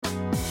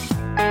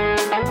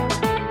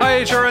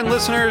HRN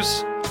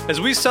listeners.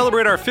 As we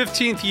celebrate our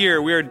 15th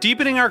year, we are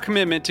deepening our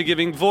commitment to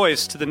giving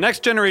voice to the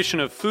next generation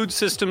of food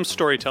systems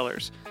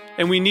storytellers,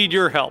 and we need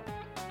your help.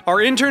 Our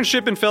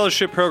internship and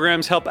fellowship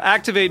programs help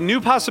activate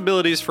new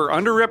possibilities for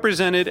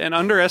underrepresented and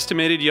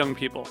underestimated young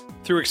people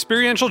through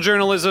experiential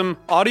journalism,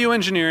 audio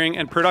engineering,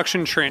 and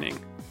production training.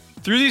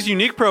 Through these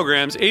unique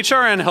programs,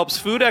 HRN helps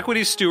food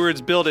equity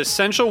stewards build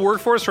essential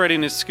workforce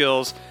readiness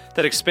skills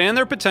that expand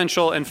their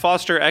potential and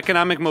foster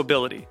economic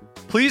mobility.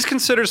 Please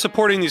consider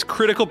supporting these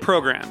critical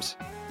programs.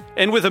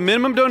 And with a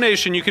minimum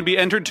donation, you can be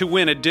entered to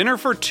win a dinner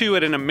for two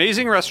at an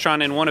amazing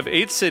restaurant in one of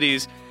 8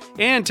 cities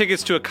and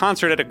tickets to a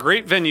concert at a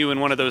great venue in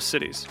one of those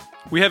cities.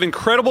 We have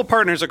incredible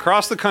partners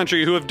across the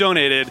country who have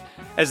donated,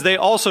 as they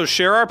also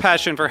share our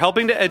passion for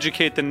helping to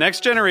educate the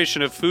next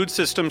generation of food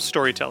systems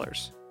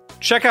storytellers.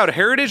 Check out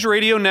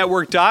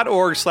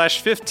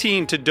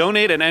heritageradionetwork.org/15 to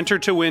donate and enter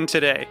to win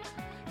today.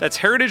 That's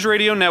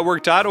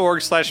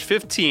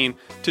heritageradionetwork.org/15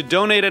 to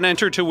donate and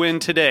enter to win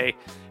today.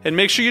 And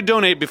make sure you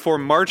donate before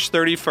March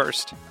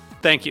 31st.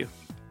 Thank you.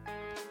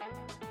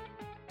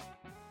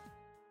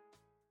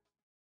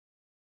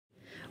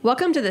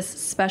 Welcome to this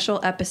special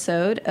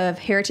episode of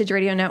Heritage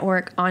Radio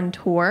Network on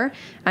Tour.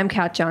 I'm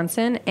Kat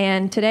Johnson,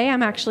 and today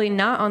I'm actually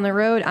not on the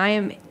road. I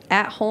am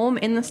at home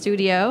in the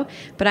studio,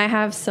 but I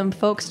have some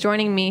folks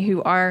joining me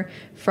who are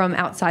from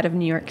outside of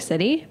New York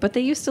City, but they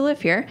used to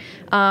live here.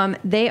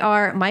 They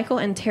are Michael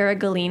and Tara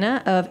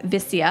Gallina of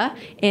Vicia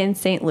in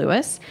St.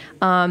 Louis.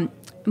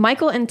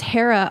 Michael and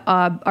Tara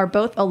are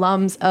both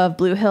alums of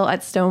Blue Hill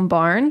at Stone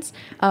Barns.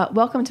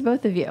 Welcome to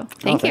both of you.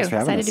 Thank you.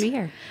 Excited to be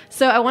here.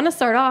 So I want to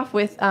start off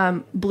with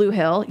Blue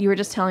Hill. You were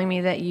just telling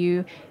me that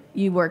you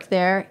worked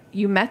there.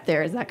 You met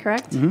there. Is that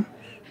correct? Mm-hmm.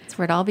 That's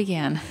where it all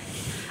began.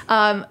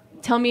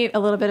 Tell me a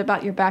little bit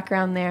about your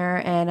background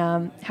there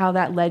and how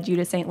that led you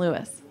to St.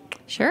 Louis.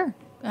 Sure.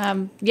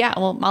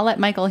 Well, I'll let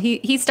Michael.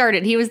 He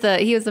started. He was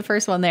the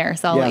first one there,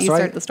 so I'll let you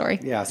start the story.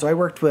 Yeah, so I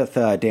worked with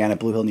Dan at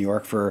Blue Hill, New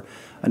York for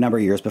a number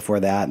of years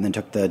before that, and then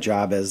took the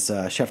job as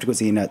chef de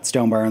cuisine at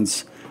Stone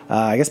Barns,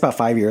 I guess about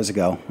 5 years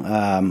ago.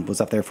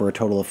 Was up there for a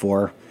total of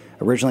 4,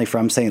 originally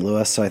from St.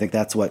 Louis, so I think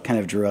that's what kind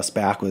of drew us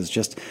back, was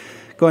just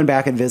going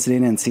back and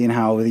visiting and seeing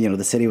how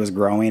the city was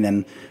growing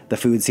and the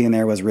food scene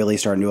there was really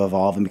starting to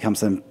evolve and become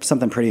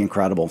something pretty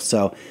incredible.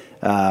 So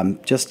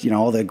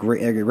all the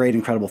great,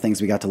 incredible things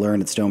we got to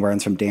learn at Stone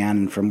Barns from Dan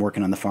and from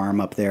working on the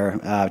farm up there,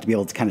 to be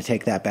able to kind of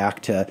take that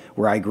back to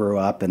where I grew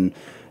up and,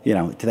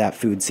 to that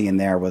food scene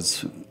there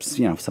was,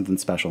 something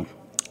special.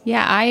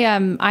 Yeah,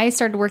 I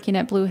started working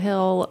at Blue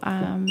Hill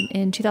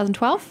in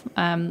 2012.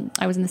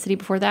 I was in the city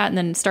before that and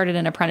then started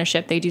an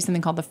apprenticeship. They do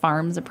something called the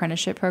Farms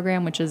Apprenticeship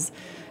Program, which is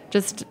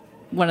just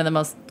one of the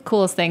most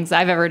coolest things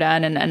I've ever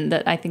done, and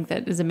that I think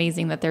that is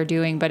amazing that they're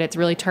doing, but it's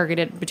really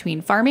targeted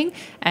between farming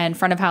and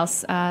front of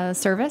house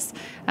service.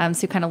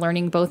 So kind of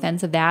learning both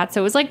ends of that.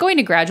 So it was like going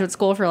to graduate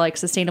school for like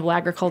sustainable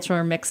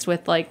agriculture mixed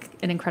with like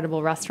an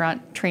incredible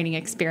restaurant training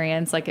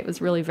experience. Like it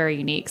was really very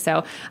unique.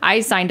 So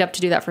I signed up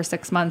to do that for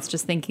 6 months,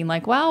 just thinking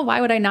like, well,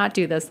 why would I not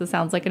do this? This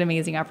sounds like an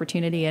amazing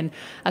opportunity. And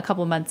a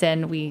couple months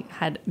in, we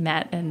had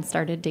met and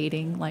started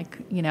dating, like,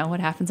 what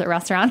happens at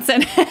restaurants,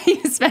 and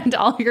you spend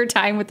all your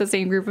time with the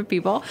same group of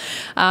people.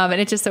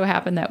 And it just so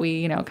happened that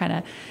we, kind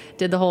of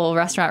did the whole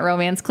restaurant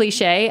romance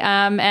cliche.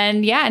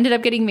 Ended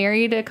up getting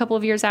married a couple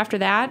of years after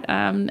that.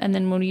 And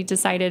then when we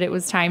decided it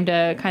was time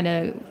to kind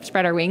of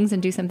spread our wings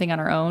and do something on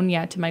our own,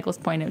 to Michael's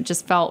point, it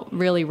just felt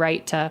really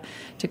right to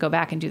go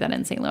back and do that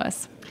in St.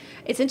 Louis.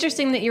 It's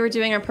interesting that you were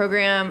doing a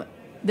program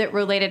that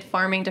related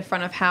farming to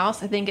front of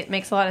house. I think it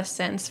makes a lot of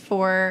sense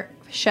for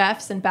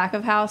chefs and back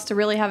of house to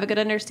really have a good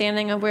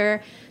understanding of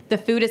where the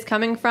food is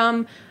coming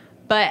from.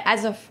 But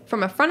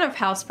from a front of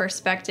house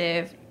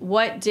perspective,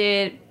 what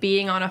did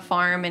being on a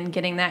farm and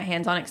getting that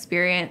hands-on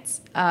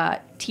experience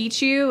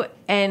teach you?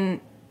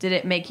 And did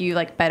it make you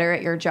like better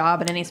at your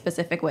job in any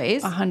specific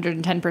ways?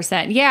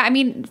 110%. Yeah. I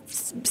mean,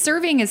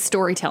 serving is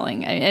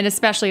storytelling, and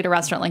especially at a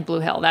restaurant like Blue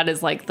Hill, that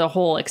is like the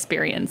whole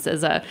experience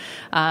as a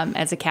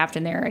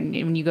captain there. And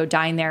when you go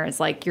dine there,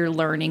 it's like you're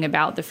learning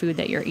about the food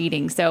that you're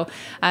eating. So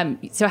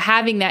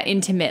having that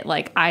intimate,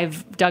 like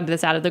I've dug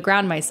this out of the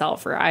ground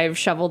myself, or I've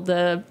shoveled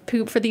the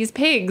poop for these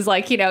pigs.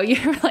 Like,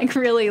 you're like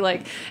really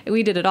like,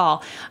 we did it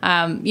all.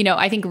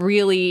 I think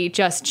really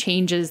just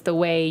changes the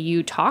way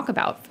you talk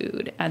about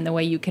food and the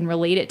way you can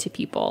relate it to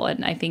people.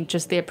 And I think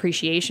just the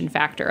appreciation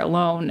factor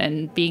alone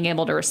and being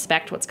able to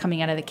respect what's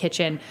coming out of the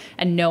kitchen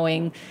and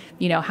knowing,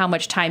 how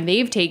much time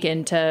they've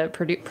taken to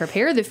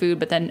prepare the food,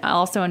 but then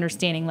also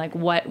understanding like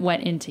what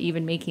went into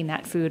even making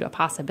that food a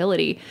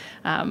possibility,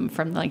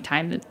 from like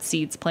time that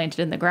seeds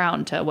planted in the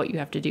ground to what you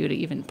have to do to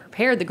even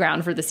prepare the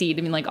ground for the seed.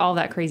 I mean, like all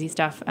that crazy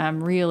stuff,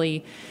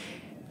 really,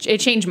 it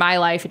changed my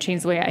life. It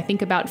changed the way I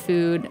think about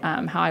food,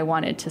 how I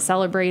wanted to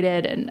celebrate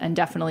it, and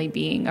definitely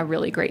being a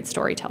really great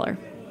storyteller.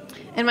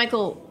 And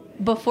Michael,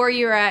 before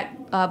you were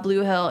at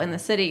Blue Hill in the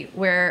city,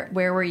 where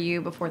were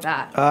you before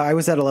that? I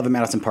was at 11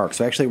 Madison Park.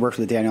 So I actually worked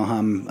with Daniel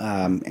Hum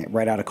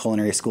right out of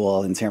culinary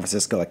school in San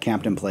Francisco at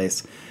Campton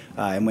Place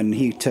And when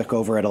he took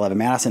over at 11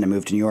 Madison and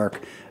moved to New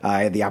York,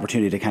 I had the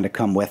opportunity to kind of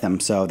come with him.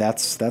 So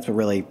that's what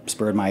really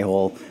spurred my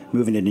whole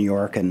moving to New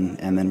York and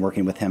then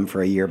working with him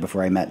for a year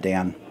before I met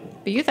Dan.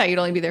 But you thought you'd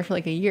only be there for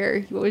like a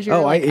year. What was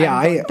your back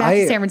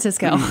to San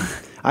Francisco?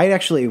 I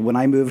actually, when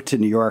I moved to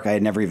New York, I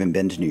had never even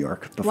been to New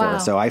York before. Wow.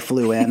 So I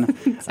flew in,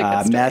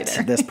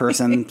 met this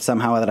person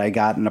somehow that I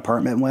got an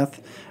apartment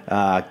with,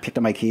 picked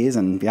up my keys,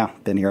 and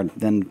been here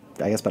then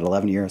I guess about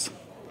 11 years.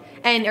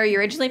 And are you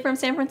originally from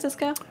San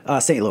Francisco?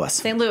 St. Louis.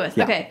 St. Louis,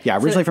 yeah. okay. Yeah,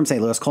 originally from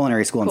St. Louis,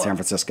 culinary school in Cool. San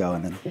Francisco,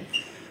 and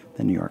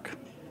then New York.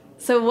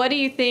 So what do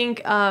you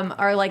think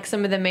are like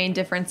some of the main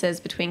differences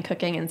between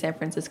cooking in San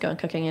Francisco and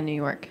cooking in New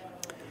York?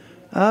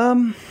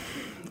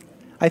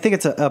 I think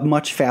it's a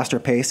much faster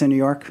pace in New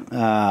York.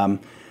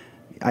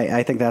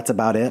 I think that's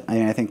about it. I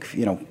mean, I think,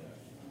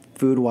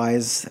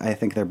 food-wise, I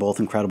think they're both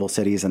incredible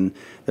cities, and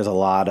there's a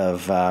lot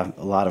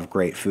of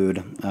great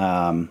food.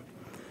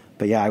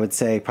 But yeah, I would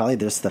say probably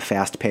just the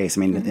fast pace.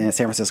 I mean, in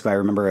San Francisco, I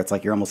remember it's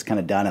like you're almost kind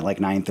of done at like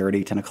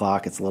 9:30, 10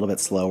 o'clock. It's a little bit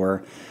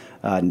slower.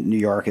 New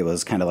York, it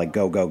was kind of like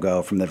go, go,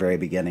 go from the very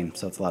beginning.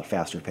 So it's a lot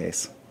faster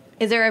pace.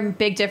 Is there a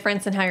big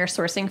difference in how you're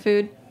sourcing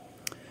food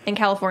in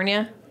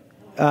California?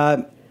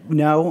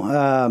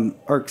 No,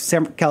 or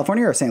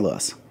California or St.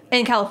 Louis?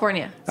 In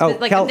California. Oh,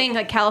 I think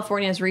like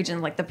California's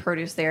region, like the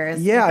produce there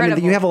is yeah, incredible. I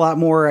mean, you have a lot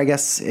more, I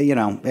guess,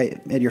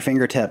 at your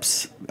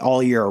fingertips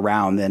all year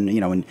around than,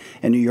 in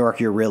New York,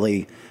 you're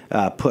really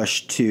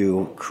pushed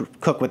to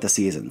cook with the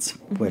seasons,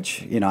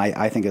 which,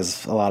 I think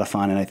is a lot of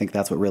fun. And I think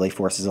that's what really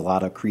forces a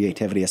lot of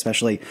creativity,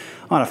 especially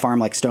on a farm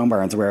like Stone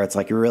Barns, where it's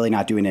like you're really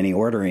not doing any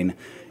ordering.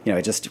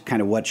 It just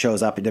kind of what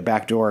shows up at the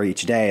back door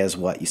each day is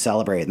what you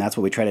celebrate. And that's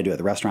what we try to do at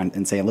the restaurant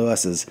in St.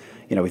 Louis is,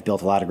 we've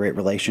built a lot of great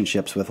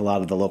relationships with a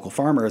lot of the local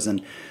farmers,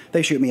 and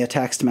they shoot me a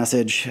text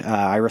message.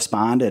 I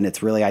respond, and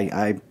it's really,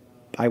 I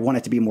want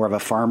it to be more of a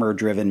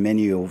farmer-driven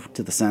menu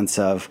to the sense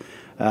of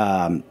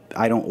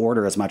I don't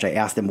order as much. I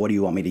ask them, what do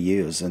you want me to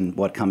use? And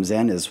what comes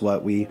in is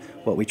what we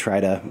try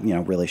to,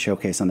 really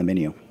showcase on the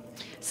menu.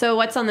 So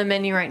what's on the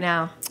menu right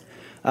now?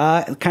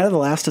 Kind of the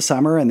last of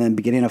summer and then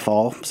beginning of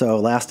fall. So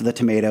last of the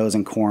tomatoes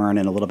and corn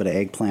and a little bit of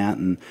eggplant,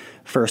 and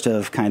first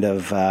of kind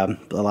of a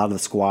lot of the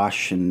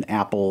squash and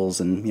apples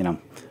and,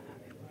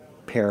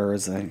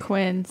 pears.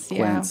 Quince,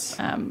 Quince.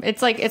 yeah.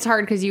 It's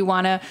hard because you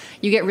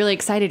get really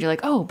excited. You're like,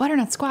 oh,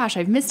 butternut squash,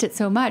 I've missed it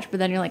so much. But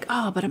then you're like,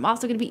 oh, but I'm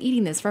also going to be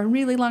eating this for a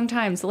really long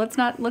time. So let's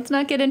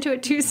not get into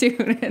it too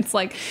soon. It's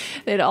like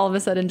it all of a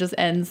sudden just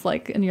ends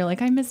and you're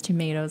like, I miss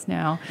tomatoes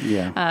now.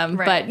 Yeah.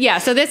 Right. But yeah,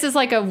 so this is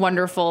like a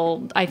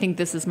wonderful, I think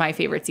this is my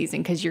favorite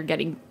season because you're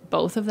getting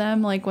both of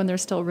them like when they're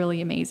still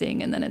really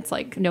amazing. And then it's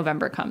like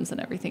November comes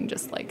and everything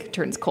just like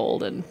turns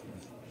cold and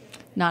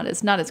not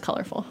as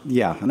colorful.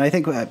 Yeah. And I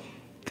think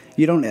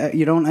you don't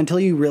until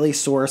you really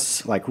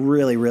source like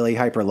really, really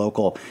hyper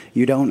local,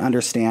 you don't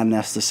understand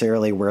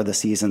necessarily where the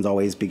seasons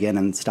always begin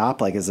and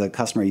stop. Like as a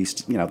customer,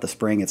 the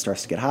spring, it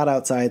starts to get hot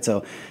outside.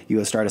 So you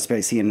would start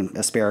seeing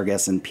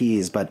asparagus and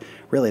peas, but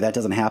really that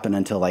doesn't happen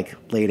until like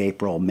late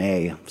April,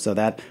 May. So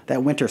that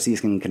winter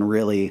season can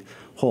really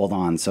hold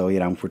on. So,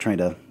 we're trying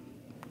to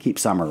keep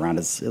summer around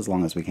as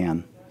long as we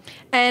can.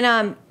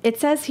 And it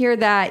says here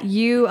that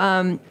you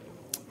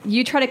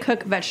try to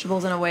cook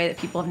vegetables in a way that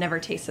people have never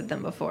tasted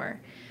them before.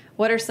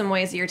 What are some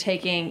ways that you're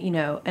taking,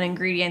 an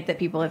ingredient that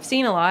people have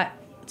seen a lot,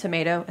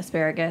 tomato,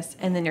 asparagus,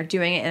 and then you're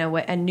doing it in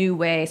a new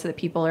way so that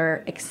people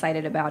are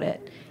excited about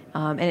it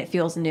and it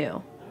feels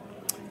new?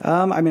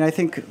 I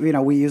think,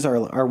 we use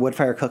our wood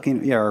fire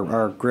cooking,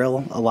 our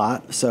grill a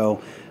lot.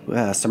 So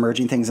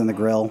submerging things in the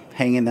grill,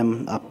 hanging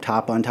them on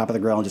top of the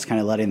grill and just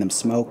kind of letting them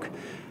smoke.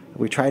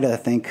 We try to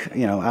think,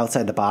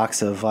 outside the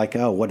box of like,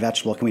 oh, what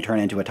vegetable can we turn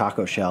into a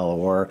taco shell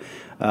or,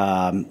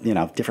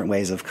 different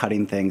ways of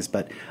cutting things.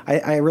 But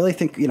I really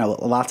think,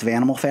 lots of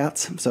animal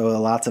fats. So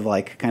lots of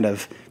like kind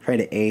of trying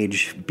to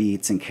age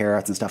beets and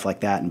carrots and stuff like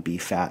that and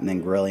beef fat and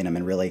then grilling them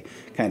and really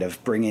kind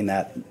of bringing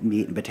that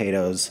meat and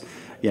potatoes,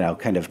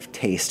 kind of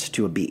taste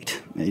to a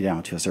beet,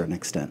 to a certain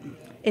extent.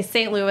 Is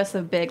St. Louis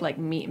a big like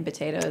meat and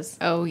potatoes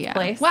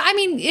place? Well,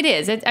 it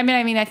is.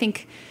 I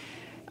think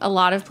a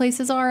lot of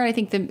places are. I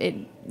think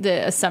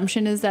the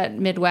assumption is that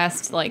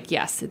Midwest, like,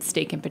 yes, it's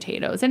steak and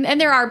potatoes. And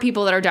there are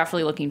people that are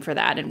definitely looking for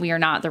that. And we are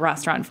not the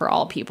restaurant for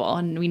all people.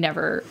 And we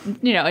never,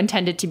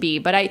 intended to be.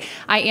 But I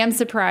am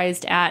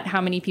surprised at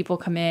how many people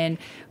come in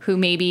who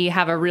maybe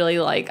have a really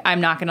like, I'm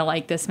not going to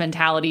like this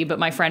mentality, but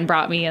my friend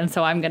brought me and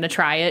so I'm going to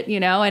try it,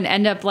 and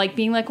end up like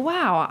being like,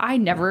 wow, I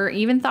never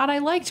even thought I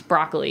liked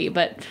broccoli,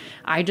 but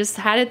I just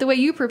had it the way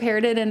you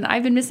prepared it and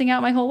I've been missing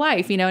out my whole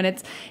life,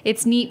 and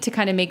it's neat to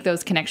kind of make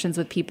those connections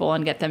with people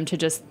and get them to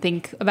just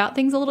think about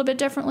things a little bit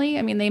differently.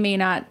 I mean, they may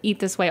not eat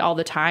this way all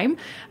the time,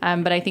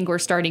 but I think we're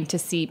starting to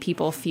see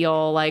people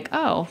feel like,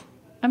 oh,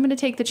 I'm going to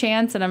take the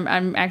chance and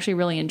I'm actually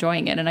really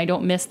enjoying it. And I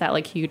don't miss that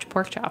like huge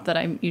pork chop that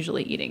I'm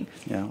usually eating.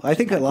 Yeah. I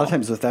think a lot of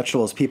times with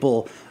vegetables,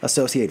 people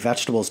associate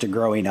vegetables to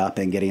growing up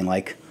and getting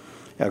like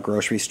a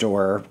grocery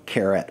store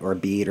carrot or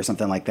beet or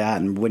something like that.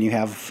 And when you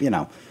have,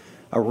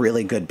 a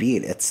really good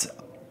beet, it's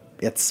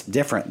it's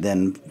different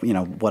than,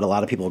 what a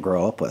lot of people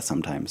grow up with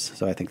sometimes.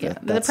 So I think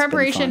the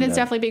preparation is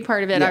definitely a big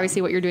part of it. Yeah.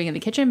 Obviously what you're doing in the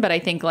kitchen, but I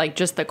think like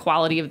just the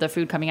quality of the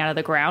food coming out of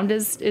the ground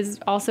is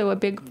also a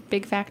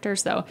big factor.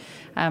 So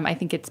I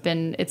think it's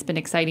been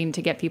exciting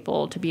to get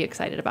people to be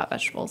excited about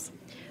vegetables.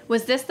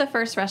 Was this the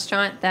first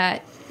restaurant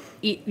that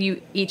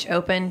you each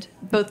opened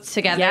both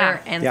together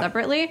and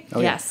separately? Oh,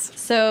 yeah. Yes.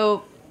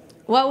 So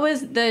what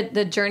was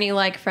the journey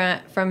like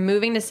from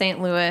moving to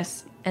St.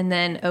 Louis and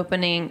then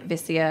opening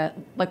Vicia?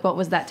 Like, what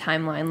was that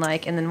timeline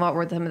like? And then what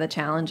were some of the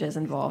challenges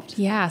involved?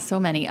 Yeah, so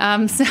many.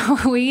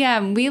 So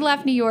we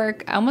left New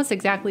York almost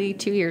exactly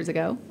 2 years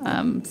ago.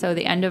 So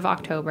the end of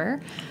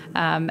October.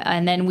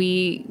 And then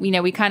we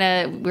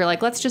were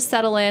like, let's just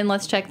settle in.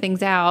 Let's check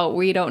things out.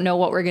 We don't know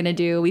what we're going to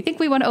do. We think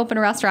we want to open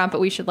a restaurant, but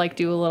we should like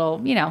do a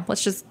little,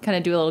 let's just kind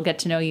of do a little get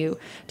to know you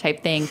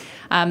type thing.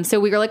 So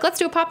we were like, let's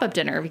do a pop-up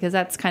dinner because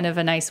that's kind of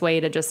a nice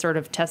way to just sort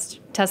of test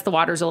the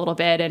waters a little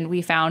bit. And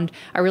we found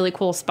a really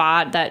cool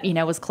spot that,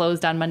 was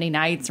closed on Monday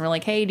nights. And we're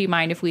like, hey, do you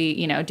mind if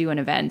we, do an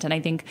event? And I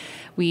think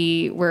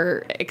we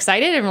were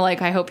excited and we're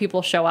like, I hope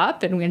people show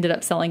up. And we ended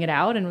up selling it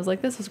out and was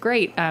like, this was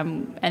great.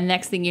 And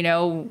next thing you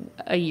know,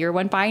 a year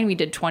went by and we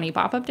did 20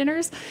 pop-up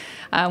dinners,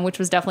 which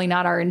was definitely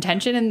not our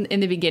intention in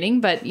the beginning.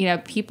 But,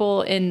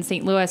 people in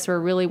St. Louis were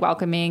really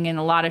welcoming and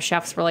a lot of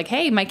chefs were like,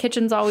 hey, my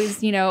kitchen's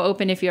always,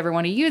 open if you ever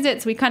want to use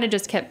it. So we kind of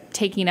just kept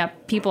taking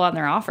up people on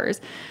their offers.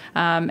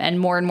 And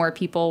more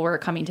people were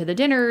coming to the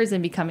dinners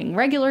and becoming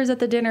regulars at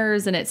the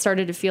dinners. And it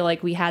started to feel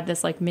like we had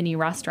this like mini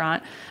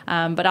restaurant.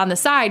 But on the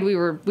side, we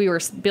were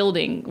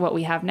building what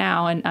we have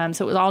now. And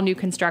so it was all new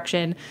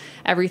construction,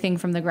 everything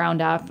from the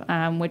ground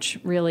up, which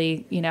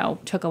really,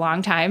 took a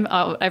long time.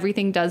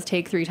 Everything does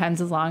take 3 times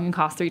as long and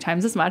cost 3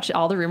 times as much.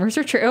 All the rumors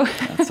are true.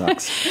 That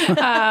sucks. But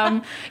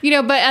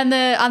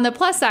on the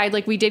plus side,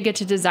 like we did get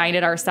to design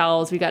it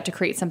ourselves. We got to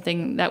create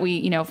something that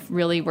we,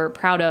 really were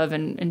proud of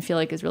and feel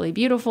like is really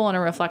beautiful and a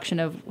reflection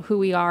of who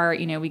we are.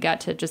 We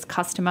got to just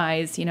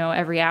customize,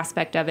 every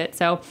aspect of it.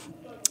 So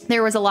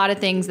there was a lot of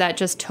things that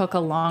just took a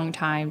long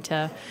time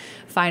to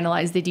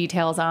finalize the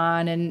details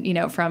on,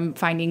 and from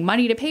finding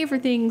money to pay for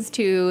things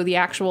to the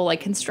actual like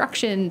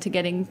construction to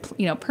getting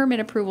permit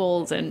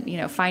approvals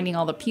and finding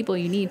all the people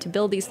you need to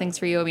build these things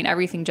for you. I mean,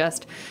 everything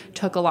just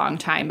took a long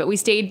time, but we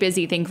stayed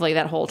busy thankfully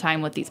that whole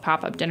time with these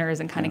pop-up dinners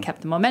and kind of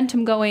kept the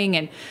momentum going,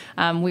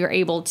 and we were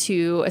able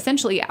to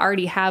essentially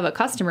already have a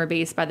customer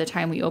base by the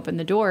time we opened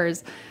the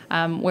doors,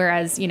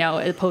 whereas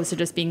as opposed to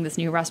just being this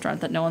new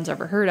restaurant that no one's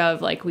ever heard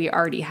of, like we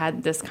already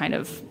had this kind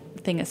of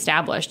thing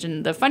established.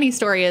 And the funny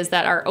story is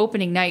that our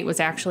opening night was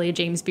actually a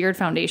James Beard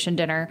Foundation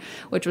dinner,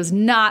 which was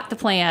not the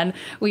plan.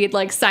 We had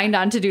like signed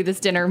on to do this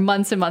dinner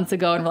months and months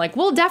ago, and we're like,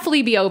 we'll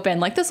definitely be open.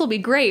 Like this will be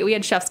great. We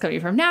had chefs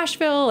coming from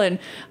Nashville, and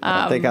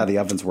thank God the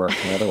ovens work.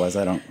 Otherwise,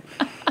 I don't.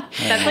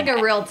 That's like a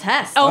real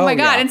test. Oh my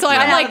God. Yeah. And so I'm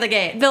I'm out like, of the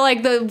gate.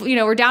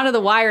 we're down to the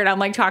wire, and I'm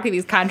like talking to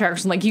these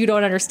contractors. I'm like, you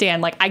don't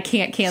understand. Like, I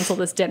can't cancel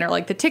this dinner.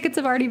 Like, the tickets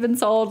have already been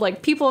sold.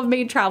 Like, people have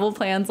made travel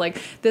plans.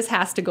 Like, this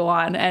has to go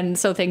on. And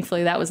so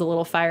thankfully that was a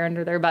little fire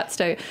under their butts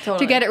to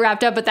get it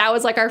wrapped up. But that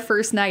was like our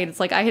first night. It's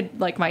like I had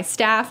like my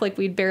staff, like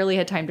we'd barely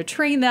had time to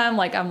train them.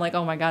 Like, I'm like,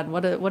 oh my God,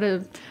 what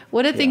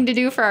a thing to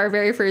do for our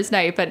very first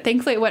night. But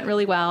thankfully it went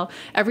really well.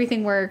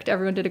 Everything worked.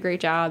 Everyone did a great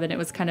job. And it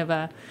was kind of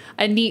a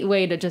neat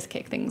way to just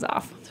kick things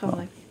off.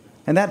 Totally.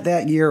 And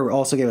that year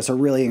also gave us a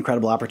really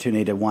incredible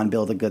opportunity to, one,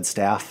 build a good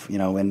staff,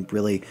 and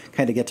really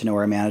kind of get to know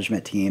our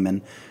management team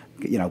and,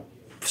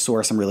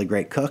 source some really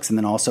great cooks. And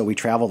then also we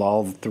traveled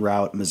all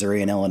throughout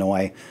Missouri and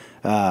Illinois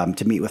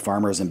to meet with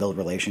farmers and build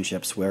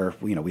relationships where,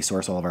 we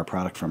source all of our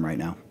product from right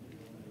now.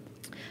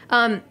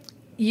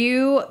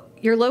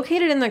 You're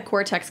located in the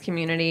Cortex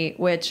community,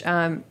 which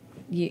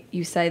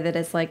you say that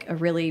is like a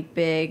really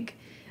big,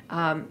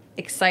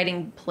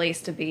 exciting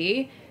place to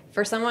be.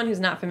 For someone who's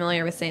not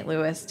familiar with St.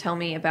 Louis, tell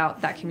me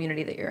about that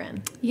community that you're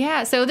in.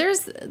 Yeah, so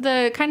there's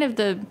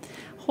the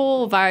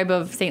whole vibe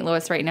of St.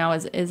 Louis right now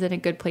is in a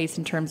good place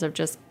in terms of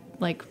just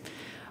like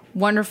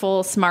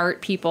wonderful,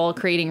 smart people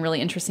creating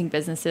really interesting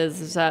businesses.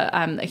 There's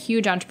a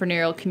huge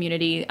entrepreneurial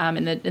community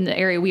in the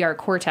area we are.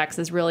 Cortex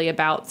is really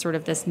about sort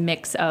of this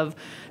mix of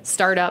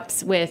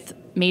startups with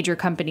major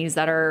companies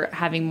that are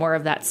having more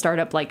of that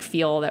startup like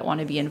feel, that want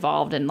to be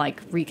involved and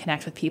like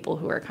reconnect with people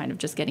who are kind of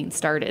just getting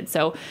started.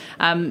 So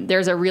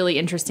there's a really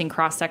interesting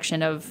cross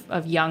section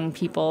of young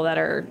people that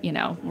are,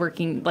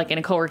 working like in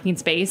a co-working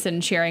space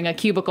and sharing a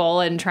cubicle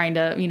and trying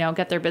to,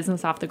 get their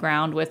business off the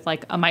ground with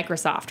like a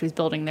Microsoft who's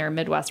building their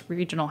Midwest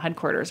regional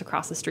headquarters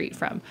across the street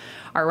from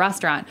our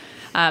restaurant.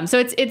 So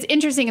it's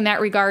interesting in that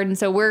regard. And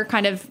so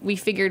we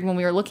figured when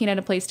we were looking at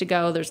a place to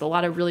go, there's a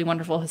lot of really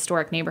wonderful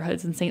historic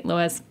neighborhoods in St.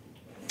 Louis.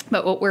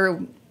 But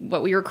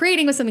what we were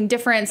creating was something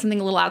different, something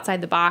a little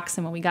outside the box.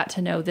 And when we got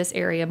to know this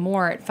area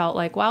more, it felt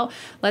like, well,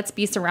 let's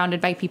be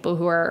surrounded by people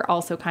who are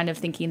also kind of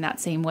thinking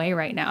that same way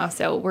right now.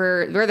 So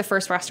we're the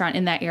first restaurant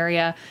in that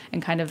area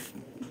and kind of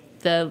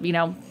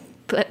the,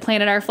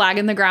 planted our flag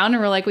in the ground,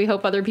 and we're like, we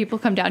hope other people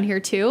come down here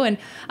too.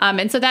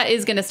 And so that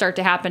is going to start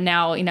to happen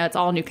now. It's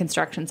all new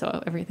construction,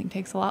 so everything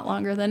takes a lot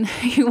longer than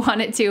you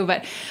want it to.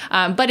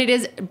 But it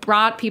has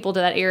brought people to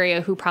that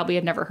area who probably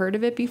had never heard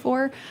of it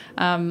before.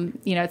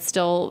 It's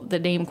still, the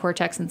name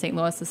Cortex in St.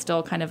 Louis is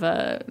still kind of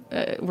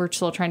we're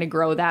still trying to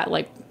grow that,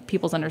 like,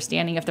 people's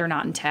understanding if they're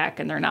not in tech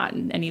and they're not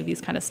in any of these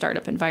kind of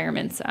startup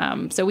environments.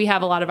 So we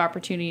have a lot of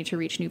opportunity to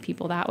reach new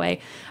people that way.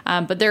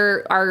 But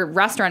our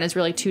restaurant is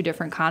really two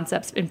different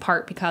concepts, in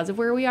part because of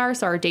where we are.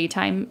 So our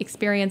daytime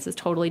experience is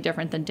totally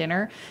different than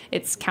dinner.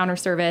 It's counter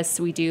service.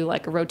 We do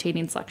like a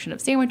rotating selection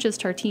of sandwiches,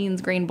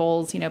 tartines, grain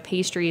bowls,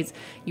 pastries.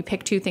 You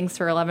pick 2 things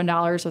for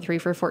 $11 or 3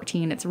 for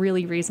 $14. It's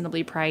really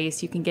reasonably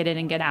priced. You can get in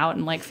and get out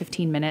in like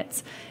 15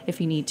 minutes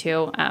if you need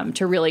to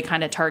really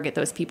kind of target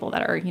those people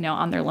that are,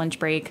 on their lunch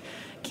break,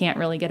 can't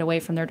really get away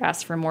from their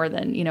desk for more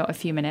than, a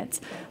few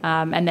minutes.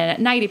 And then at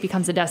night it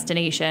becomes a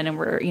destination, and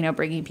we're,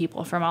 bringing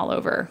people from all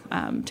over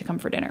to come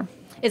for dinner.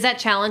 Is that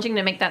challenging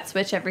to make that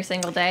switch every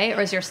single day,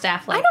 or is your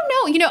staff like... I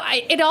don't know.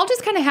 It all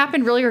just kind of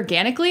happened really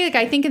organically. Like,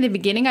 I think in the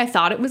beginning I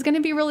thought it was going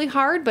to be really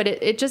hard, but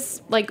it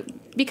just, like,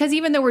 because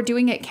even though we're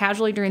doing it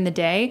casually during the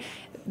day,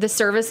 the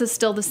service is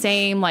still the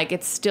same. Like,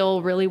 it's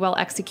still really well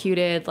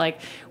executed. Like,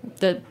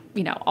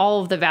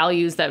 all of the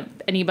values that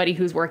anybody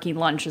who's working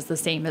lunch is the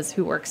same as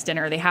who works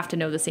dinner. They have to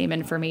know the same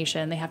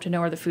information. They have to know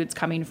where the food's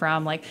coming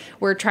from. Like,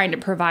 we're trying to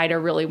provide a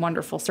really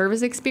wonderful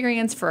service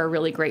experience for a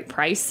really great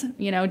price,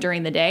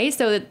 during the day.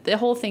 So that the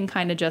whole thing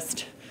kind of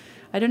just,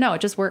 I don't know,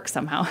 it just works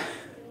somehow.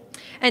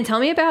 And tell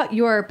me about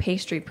your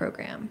pastry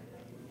program.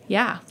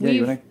 Yeah.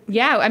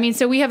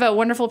 So we have a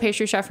wonderful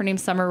pastry chef. Her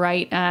name's Summer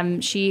Wright.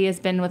 She has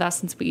been with us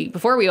since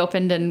before we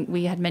opened, and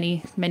we had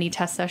many, many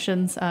test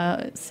sessions,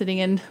 sitting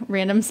in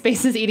random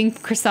spaces, eating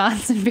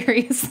croissants and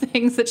various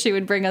things that she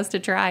would bring us to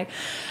try.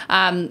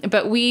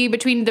 But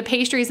between the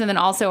pastries and then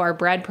also our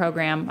bread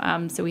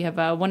program, so we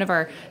have one of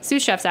our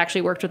sous chefs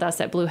actually worked with us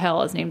at Blue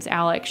Hill. His name's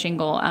Alec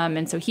Shingle.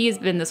 And so he has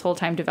been this whole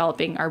time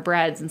developing our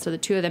breads. And so the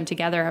two of them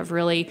together have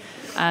really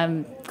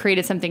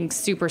created something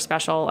super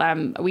special.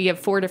 We have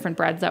 4 different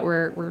breads that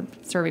we're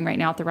serving right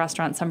now at the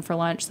restaurant, some for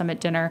lunch, some at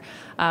dinner.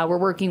 We're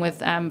working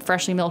with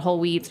freshly milled whole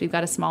wheats. We've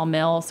got a small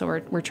mill, so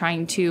we're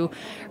trying to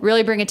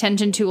really bring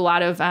attention to a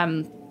lot of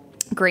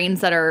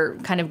grains that are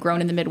kind of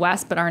grown in the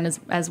Midwest but aren't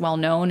as well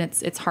known.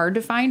 It's hard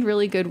to find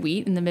really good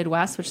wheat in the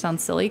Midwest, which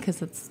sounds silly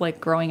because it's like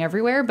growing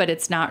everywhere, but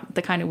it's not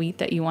the kind of wheat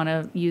that you want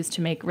to use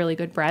to make really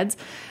good breads.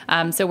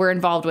 So we're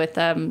involved with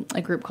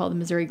a group called the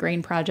Missouri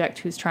Grain Project,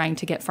 who's trying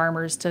to get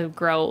farmers to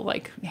grow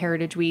like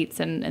heritage wheats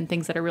and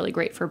things that are really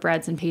great for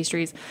breads and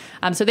pastries.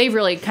 So they've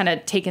really kind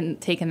of taken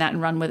that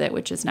and run with it,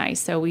 which is nice.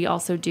 So we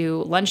also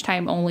do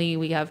lunchtime only.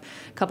 We have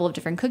a couple of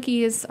different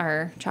cookies.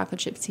 Our chocolate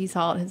chip sea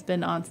salt has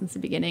been on since the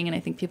beginning, and I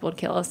think people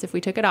would kill us if we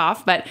took it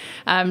off. But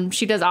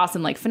she does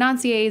awesome like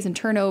financiers and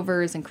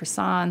turnovers and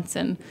croissants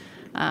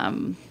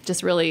and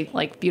just really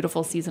like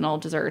beautiful seasonal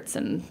desserts.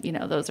 And,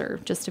 those are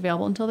just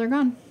available until they're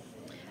gone.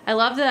 I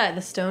love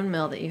the stone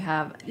mill that you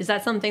have. Is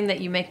that something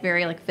that you make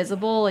very like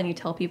visible and you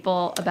tell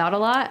people about a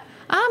lot?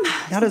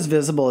 Not as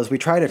visible as we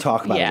try to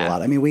talk about it a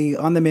lot. I mean,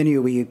 on the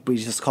menu, we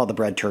just call the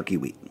bread turkey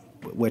wheat,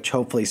 which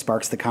hopefully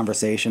sparks the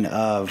conversation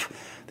of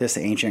this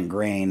ancient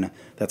grain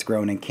that's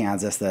grown in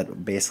Kansas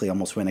that basically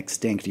almost went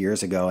extinct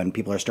years ago, and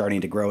people are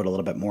starting to grow it a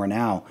little bit more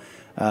now.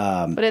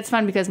 But it's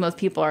fun because most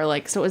people are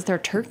like, so is there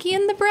turkey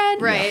in the bread?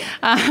 Right.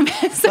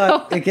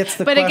 But it gets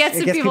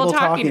people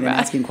talking and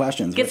asking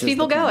questions. Gets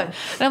people going.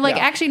 And I'm like,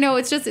 actually, no,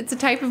 it's a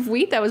type of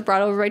wheat that was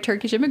brought over by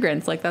Turkish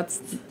immigrants. Like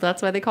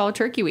that's why they call it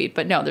turkey wheat.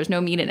 But no, there's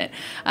no meat in it.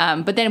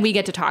 But then we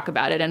get to talk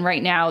about it. And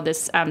right now,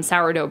 this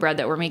sourdough bread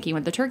that we're making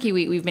with the turkey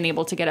wheat, we've been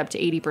able to get up to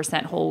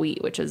 80% whole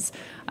wheat, which is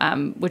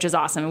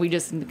awesome. And we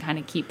just kind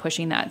of keep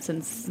pushing that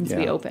since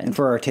we opened. And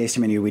for our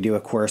tasting menu, we do a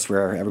course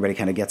where everybody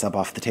kind of gets up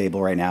off the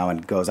table right now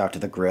and goes out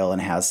to the grill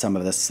and has some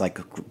of this like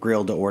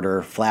grilled to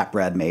order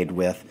flatbread made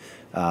with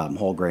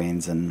whole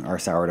grains and our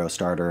sourdough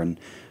starter, and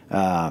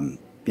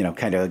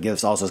kind of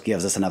gives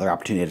us another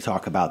opportunity to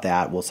talk about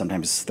that. We'll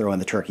sometimes throw in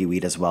the turkey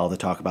wheat as well to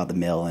talk about the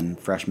mill and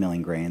fresh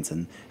milling grains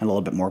and a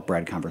little bit more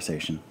bread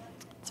conversation.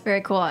 It's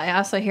very cool. I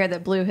also hear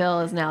that Blue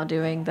Hill is now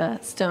doing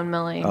the stone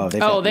milling.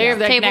 They're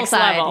the table next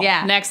side. level.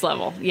 Yeah, next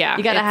level. Yeah,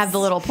 you got to have the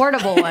little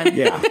portable one.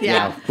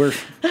 Yeah.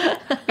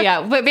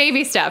 But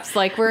baby steps.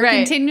 Like we're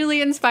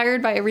continually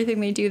inspired by everything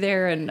they do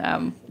there,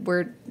 and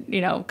we're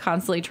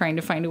constantly trying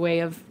to find a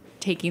way of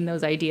taking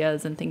those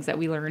ideas and things that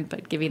we learned,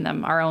 but giving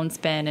them our own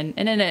spin and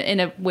in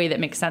a way that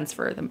makes sense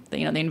for the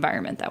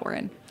environment that we're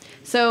in.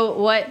 So,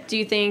 what do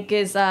you think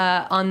is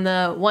on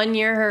the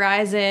 1-year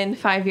horizon,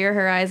 5-year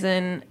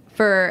horizon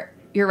for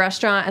your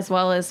restaurant as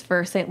well as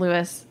for St.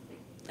 Louis's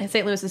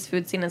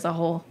food scene as a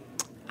whole?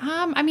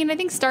 I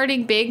think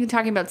starting big,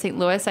 talking about St.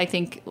 Louis,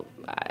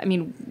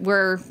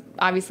 we're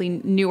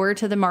obviously newer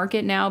to the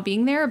market now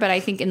being there, but I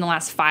think in the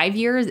last 5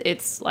 years,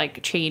 it's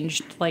like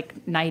changed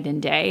like night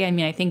and day. I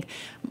mean, I think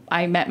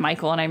I met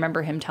Michael and I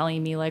remember him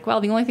telling me like,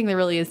 well, the only thing there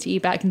really is to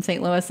eat back in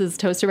St. Louis is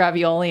toasted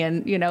ravioli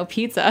and,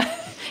 pizza,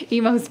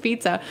 Emo's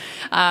pizza.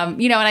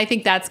 And I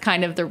think that's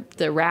kind of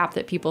the wrap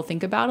that people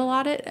think about a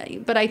lot.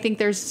 But I think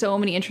there's so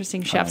many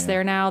interesting chefs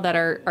there now that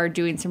are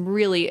doing some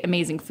really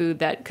amazing food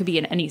that could be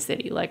in any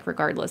city, like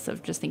regardless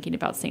of just thinking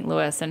about St.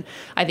 Louis. And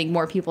I think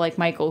more people like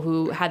Michael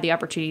who had the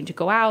opportunity to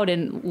go out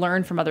and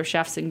learn from other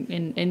chefs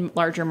in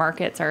larger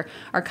markets are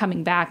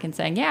coming back and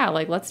saying, yeah,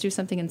 like let's do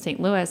something in St.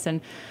 Louis.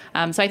 And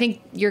so I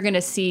think you're going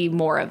to see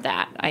more of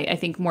that. I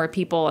think more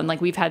people, and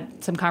like we've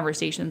had some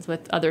conversations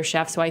with other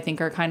chefs who I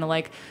think are kind of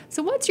like,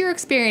 so what's your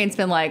experience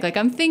been like? Like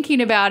I'm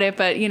thinking about it,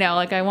 but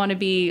like I want to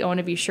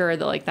be sure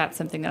that like that's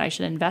something that I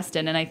should invest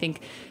in. And I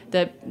think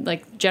the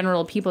like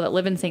general people that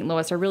live in St.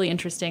 Louis are really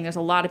interesting. There's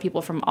a lot of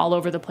people from all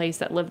over the place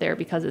that live there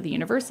because of the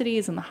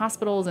universities and the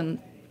hospitals and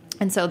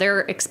so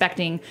they're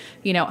expecting,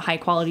 high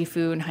quality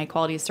food and high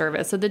quality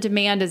service. So the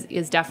demand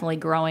is definitely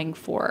growing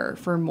for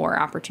more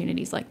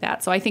opportunities like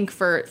that. So I think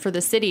for the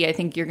city, I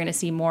think you're going to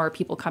see more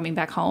people coming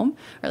back home,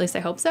 or at least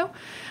I hope so.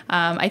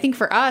 I think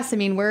for us, I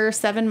mean, we're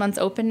 7 months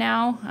open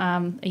now.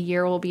 A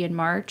year will be in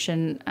March.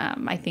 And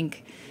I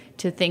think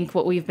to think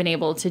what we've been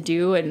able to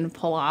do and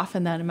pull off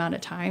in that amount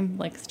of time,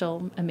 like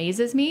still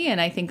amazes me.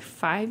 And I think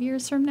 5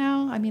 years from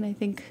now, I mean,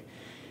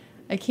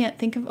 I can't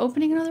think of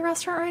opening another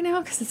restaurant right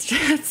now because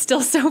it's still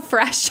so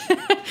fresh.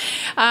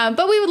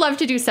 But we would love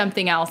to do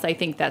something else. I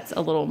think that's a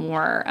little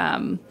more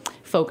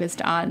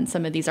focused on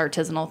some of these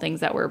artisanal things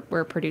that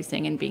we're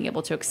producing and being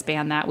able to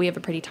expand that. We have a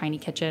pretty tiny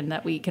kitchen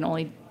that we can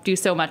only do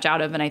so much out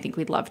of, and I think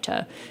we'd love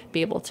to be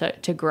able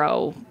to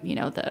grow,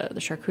 the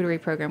charcuterie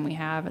program we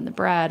have and the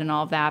bread and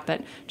all of that,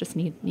 but just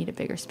need a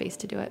bigger space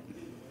to do it.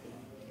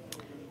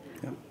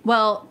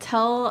 Well,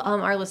 tell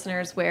our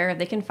listeners where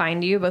they can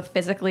find you, both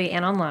physically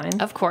and online.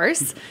 Of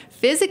course.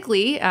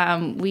 Physically,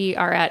 we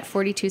are at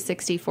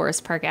 4260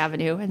 Forest Park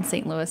Avenue in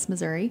St. Louis,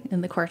 Missouri, in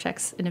the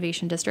Cortex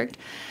Innovation District.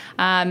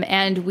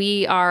 And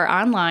we are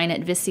online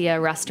at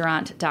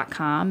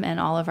viciarestaurant.com, and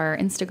all of our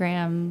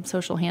Instagram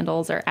social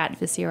handles are at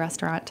Vicia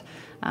Restaurant.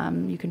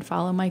 You can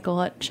follow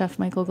Michael at Chef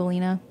Michael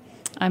Gallina.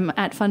 I'm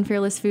at Fun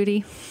Fearless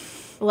Foodie.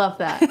 Love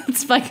that.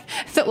 It's like,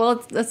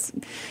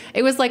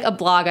 it was like a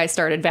blog I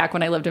started back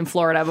when I lived in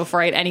Florida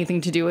before I had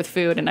anything to do with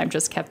food, and I've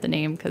just kept the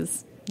name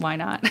because why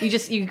not?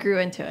 You grew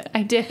into it.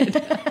 I did.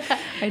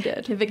 I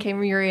did. It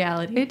became your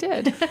reality. It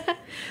did.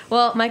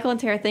 Well, Michael and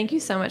Tara, thank you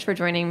so much for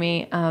joining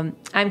me. I'm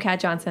Kat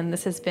Johnson.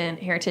 This has been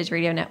Heritage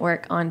Radio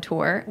Network on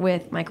tour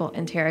with Michael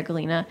and Tara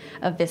Gallina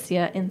of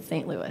Vicia in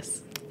St.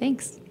 Louis.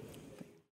 Thanks.